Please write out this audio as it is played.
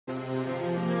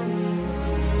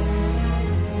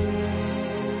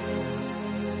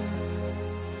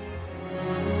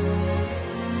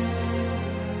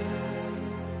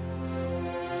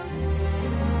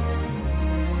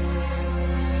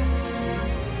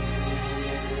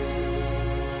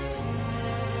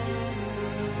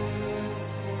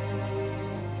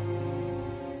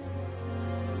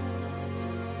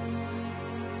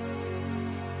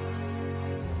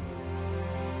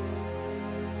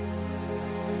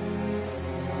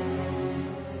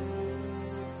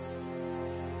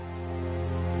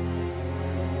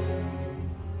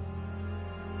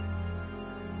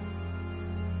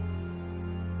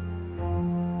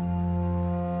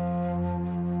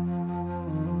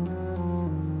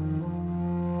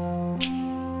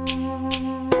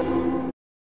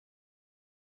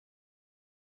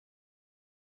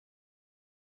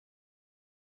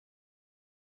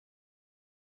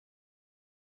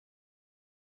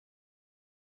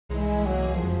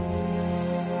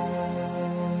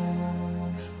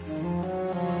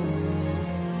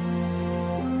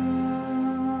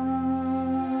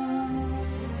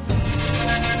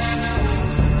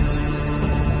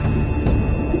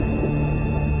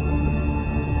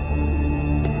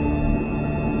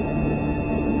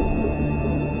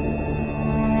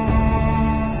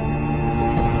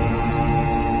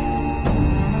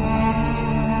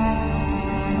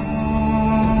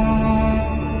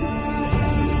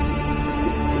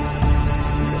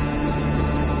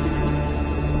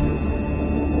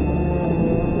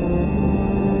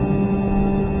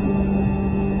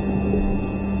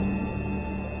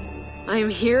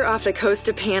here off the coast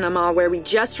of Panama, where we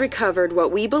just recovered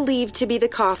what we believe to be the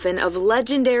coffin of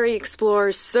legendary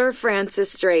explorer Sir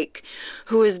Francis Drake,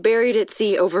 who was buried at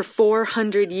sea over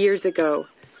 400 years ago.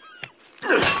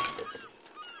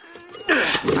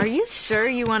 Are you sure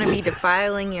you want to be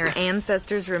defiling your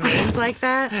ancestors' remains like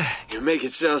that? You make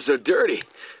it sound so dirty.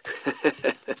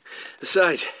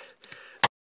 Besides...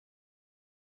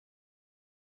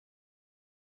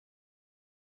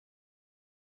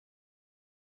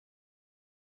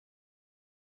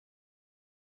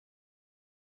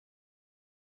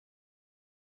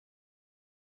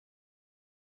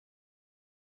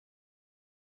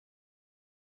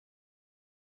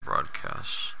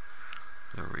 Broadcast.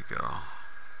 There we go.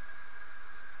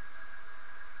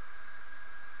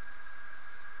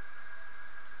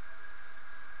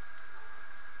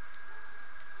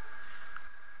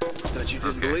 Thought you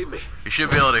didn't believe me. You should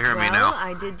be able to hear me now. Well,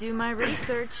 I did do my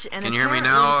research, and can you hear me apparently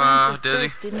now, Francis Dizzy?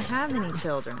 Drake didn't have any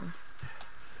children.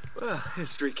 Well,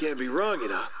 history can't be wrong, you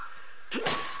know.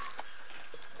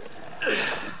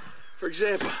 For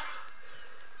example,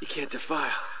 you can't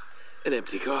defile an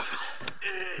empty coffin.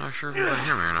 Not sure if you can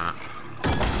hear me or not.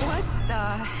 What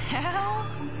the hell?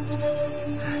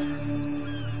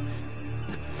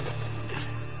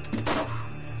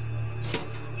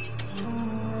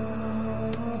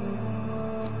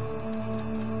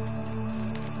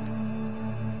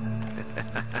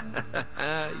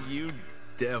 You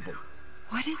devil.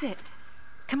 What is it?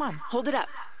 Come on, hold it up.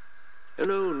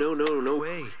 No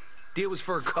way. Deal was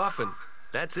for a coffin.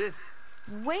 That's it.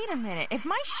 Wait a minute. If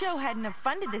my show hadn't have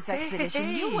funded this expedition,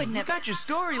 you wouldn't have... You got your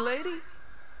story, lady.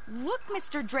 Look,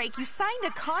 Mr. Drake, you signed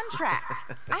a contract.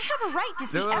 I have a right to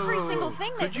see every single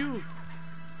thing that... Could you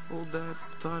hold that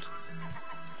thought?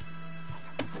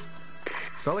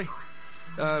 Sully,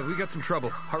 we got some trouble.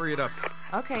 Hurry it up.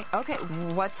 Okay.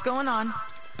 What's going on?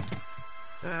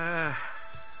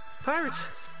 Pirates.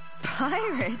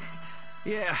 Pirates?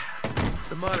 Yeah,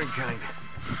 the modern kind.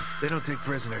 They don't take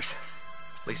prisoners.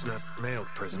 At least not male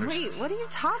prisoners. Wait, what are you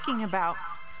talking about?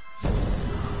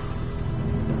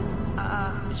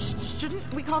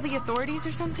 Shouldn't we call the authorities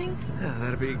or something? Yeah,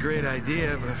 that'd be a great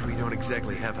idea, but we don't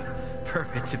exactly have a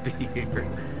permit to be here.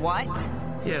 What?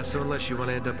 Yeah, so unless you want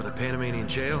to end up in a Panamanian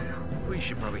jail, we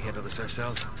should probably handle this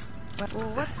ourselves.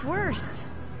 What's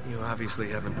worse? You obviously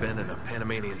haven't been in a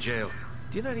Panamanian jail.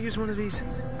 Do you know how to use one of these?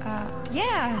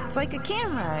 Yeah, it's like a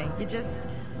camera. You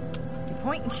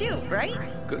point and shoot, right?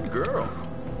 Good girl.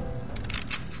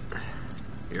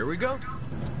 Here we go.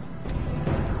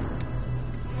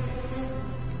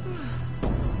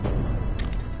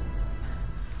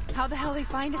 How the hell they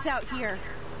find us out here?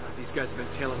 These guys have been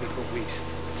tailing me for weeks.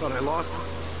 Thought I lost them.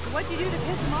 What'd you do to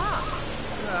piss them off?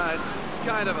 It's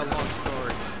kind of a long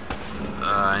story.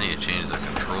 I need to change the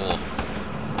control.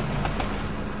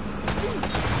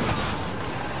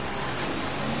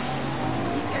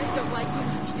 These guys don't like you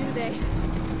much, do they?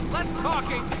 Less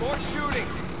talking, more shooting.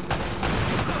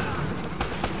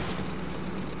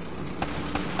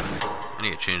 I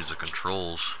need to change the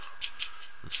controls.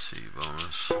 Let's see,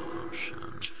 bonus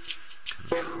option,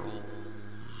 controls,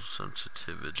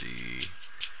 sensitivity,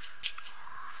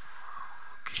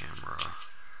 camera,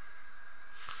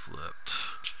 flipped,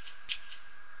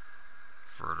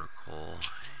 vertical,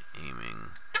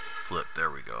 aiming, flip. There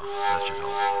we go. That should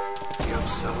help. Yup,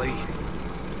 Sully.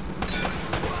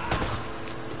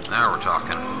 Now we're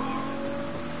talking.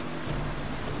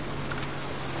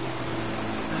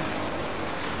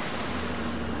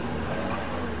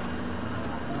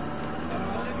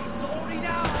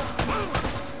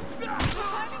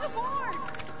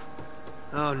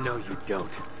 Oh, no, you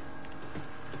don't.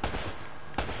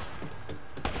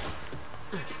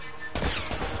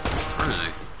 Where is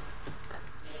he?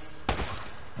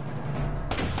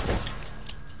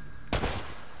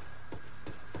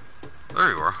 There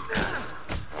you are.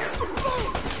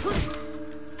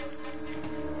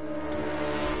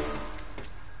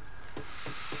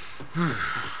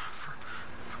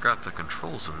 Forgot the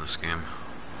controls in this game.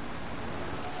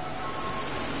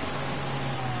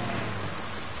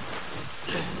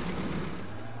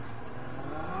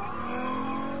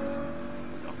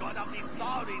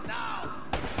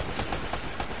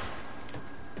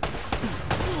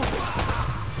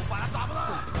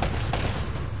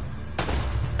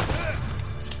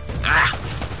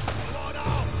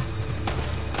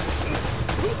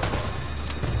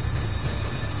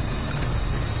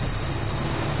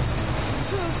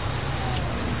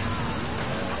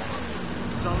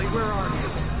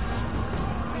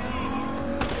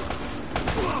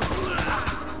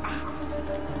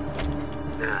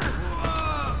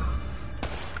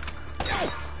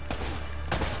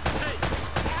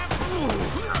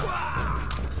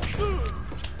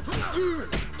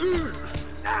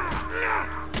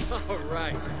 All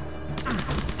right.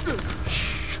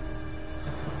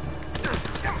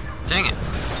 Dang it.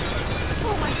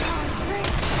 Oh my god,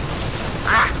 Drake!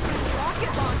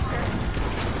 Rocket launcher!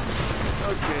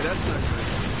 Okay, that's not good.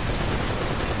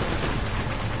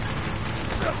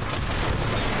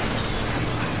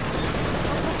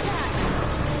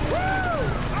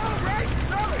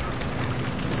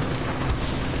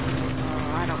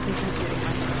 I don't think I'm getting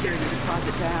my security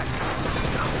deposit back.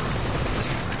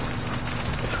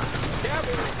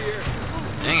 Cavalry's here.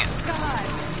 Dang it. God!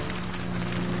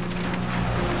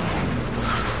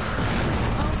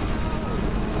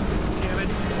 Damn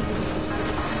it.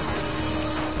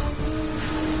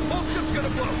 Whole ship's gonna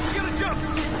blow. We gotta jump.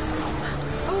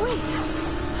 Oh, wait!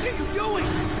 What are you doing?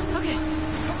 Okay,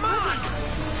 Come on.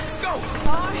 Go.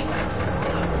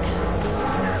 alright.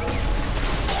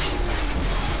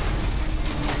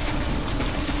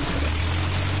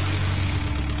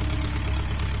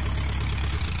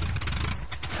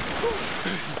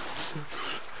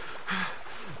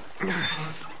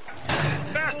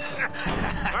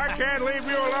 I can't leave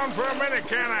you alone for a minute,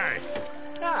 can I?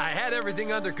 I had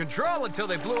everything under control until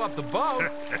they blew up the boat.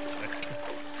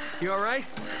 You all right?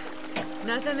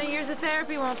 Nothing that years of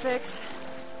therapy won't fix.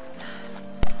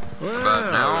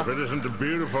 About now? If it isn't a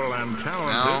beautiful and No.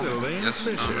 talented Elaine Yes,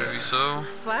 Fisher. maybe so.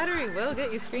 Flattery will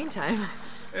get you screen time.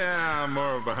 Yeah, I'm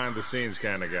more of a behind-the-scenes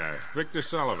kind of guy. Victor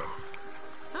Sullivan.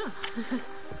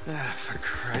 For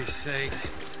Christ's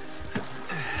sakes.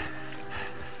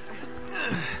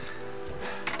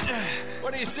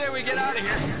 What do you say we get out of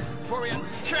here before we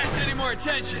attract any more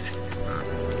attention?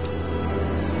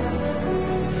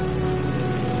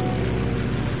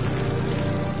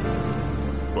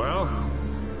 Well?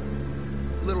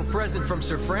 Little present from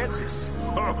Sir Francis.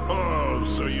 Oh,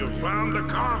 so you found the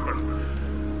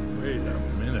coffin. Wait a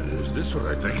minute, is this what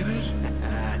I think it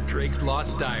is? Drake's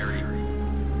lost diary.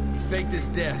 He faked his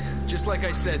death, just like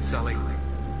I said, Sully.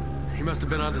 He must have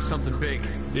been onto something big.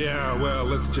 Yeah, well,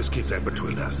 let's just keep that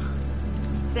between us.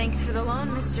 Thanks for the loan,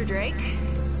 Mr. Drake.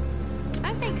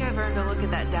 I think I've earned a look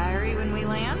at that diary when we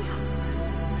land.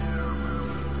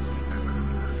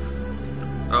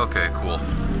 Okay, cool.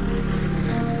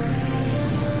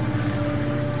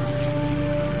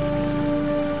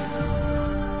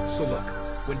 So look,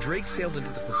 when Drake sailed into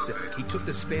the Pacific, he took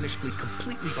the Spanish fleet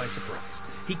completely by surprise.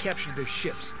 He captured their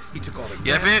ships. He took all the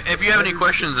Yeah, maps, if you have any letters,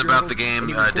 questions about the materials, game,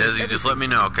 and he recorded Desi, just let me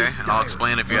know, okay? everything. His I'll diary.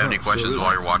 explain if you have any questions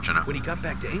while you're watching it. When he got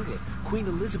back to England, Queen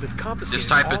Elizabeth confiscated Just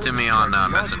type it all to his me on, charts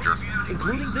and Messenger. logbooks,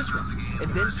 including this one,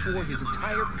 and then swore his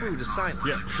entire crew to silence.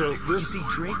 Yeah, so You this... see,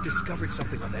 Drake discovered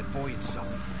something on that voyage, Sully.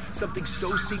 Something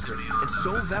so secret and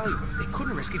so valuable, they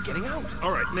couldn't risk it getting out.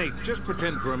 All right, Nate, just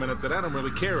pretend for a minute that I don't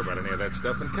really care about any of that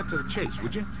stuff and cut to the chase,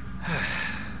 would you?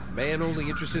 Man only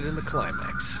interested in the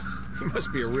climax. He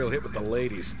must be a real hit with the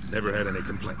ladies. Never had any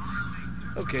complaints.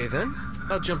 Okay, then.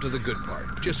 I'll jump to the good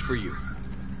part, just for you.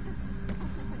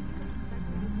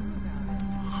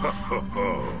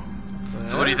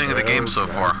 So what do you think of the game so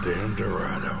far? Damn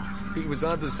Dorado. He was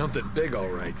onto something big, all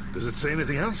right. Does it say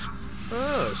anything else?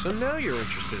 Oh, so now you're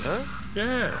interested, huh?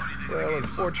 Yeah. Well,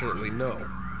 unfortunately, no.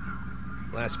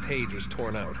 Last page was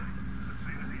torn out.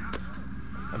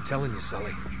 I'm telling you,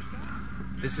 Sully.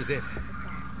 This is it.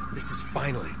 This is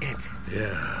finally it.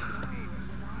 Yeah.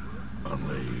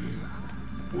 Only...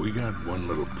 we got one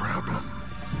little problem.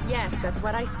 Yes, that's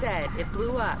what I said. It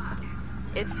blew up.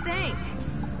 It sank.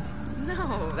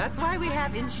 No, that's why we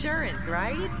have insurance,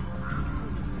 right?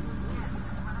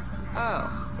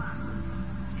 Oh.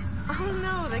 Oh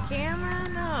no, the camera?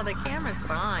 No, the camera's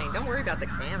fine. Don't worry about the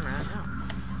camera. No.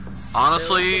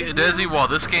 Honestly, Desi, while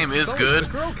this game is good,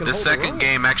 the second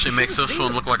game actually makes this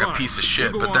one look like a piece of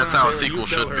shit, but that's how a sequel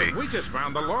should be. We just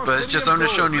found the lost But it's city just, of I'm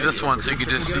just showing you gold. this one so you can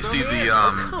just see the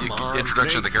Come on,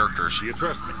 introduction of the characters. Do you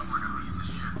trust me?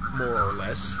 More or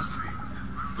less.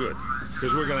 Good.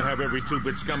 Because we're gonna have every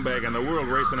two-bit scumbag in the world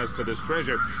racing us to this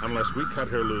treasure unless we cut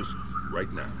her loose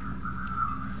right now.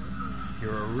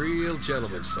 You're a real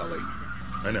gentleman, Sully.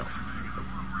 I know.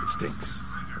 It stinks.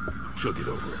 She'll get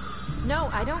over it. No,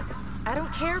 I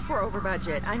don't care for over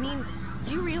budget. I mean,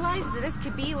 do you realize that this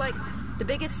could be like the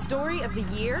biggest story of the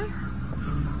year?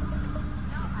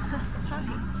 Hi.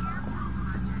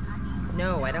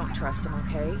 No, I don't trust him,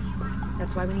 okay?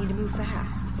 That's why we need to move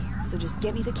fast. So just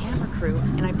get me the camera crew,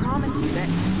 and I promise you that...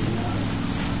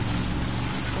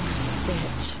 Son of a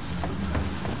bitch.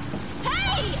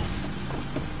 Hey!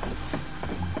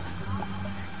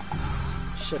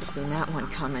 Should have seen that one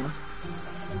coming.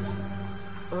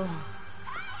 Oh.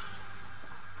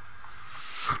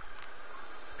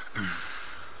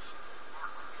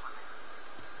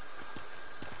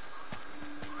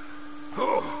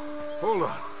 Oh, Hold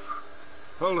on.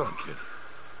 Hold on, kid.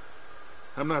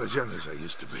 I'm not as young as I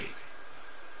used to be.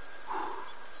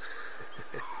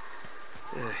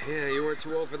 Yeah, you weren't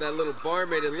too old for that little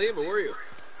barmaid in Lima, were you?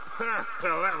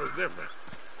 Well, that was different.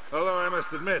 Although I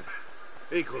must admit,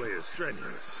 equally as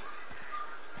strenuous.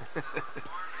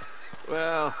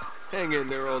 Well, hang in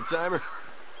there, old-timer.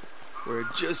 We're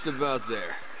just about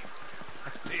there.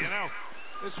 You know,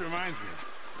 this reminds me.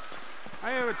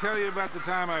 I ever tell you about the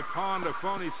time I pawned a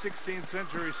phony 16th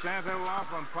century Santa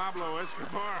off on Pablo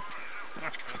Escobar?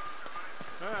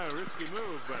 Risky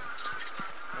move, but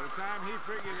by the time he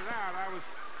figured it out, I was...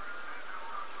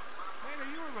 Man,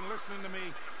 are you even listening to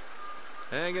me?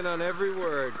 Hanging on every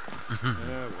word.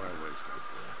 Why waste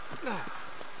my breath?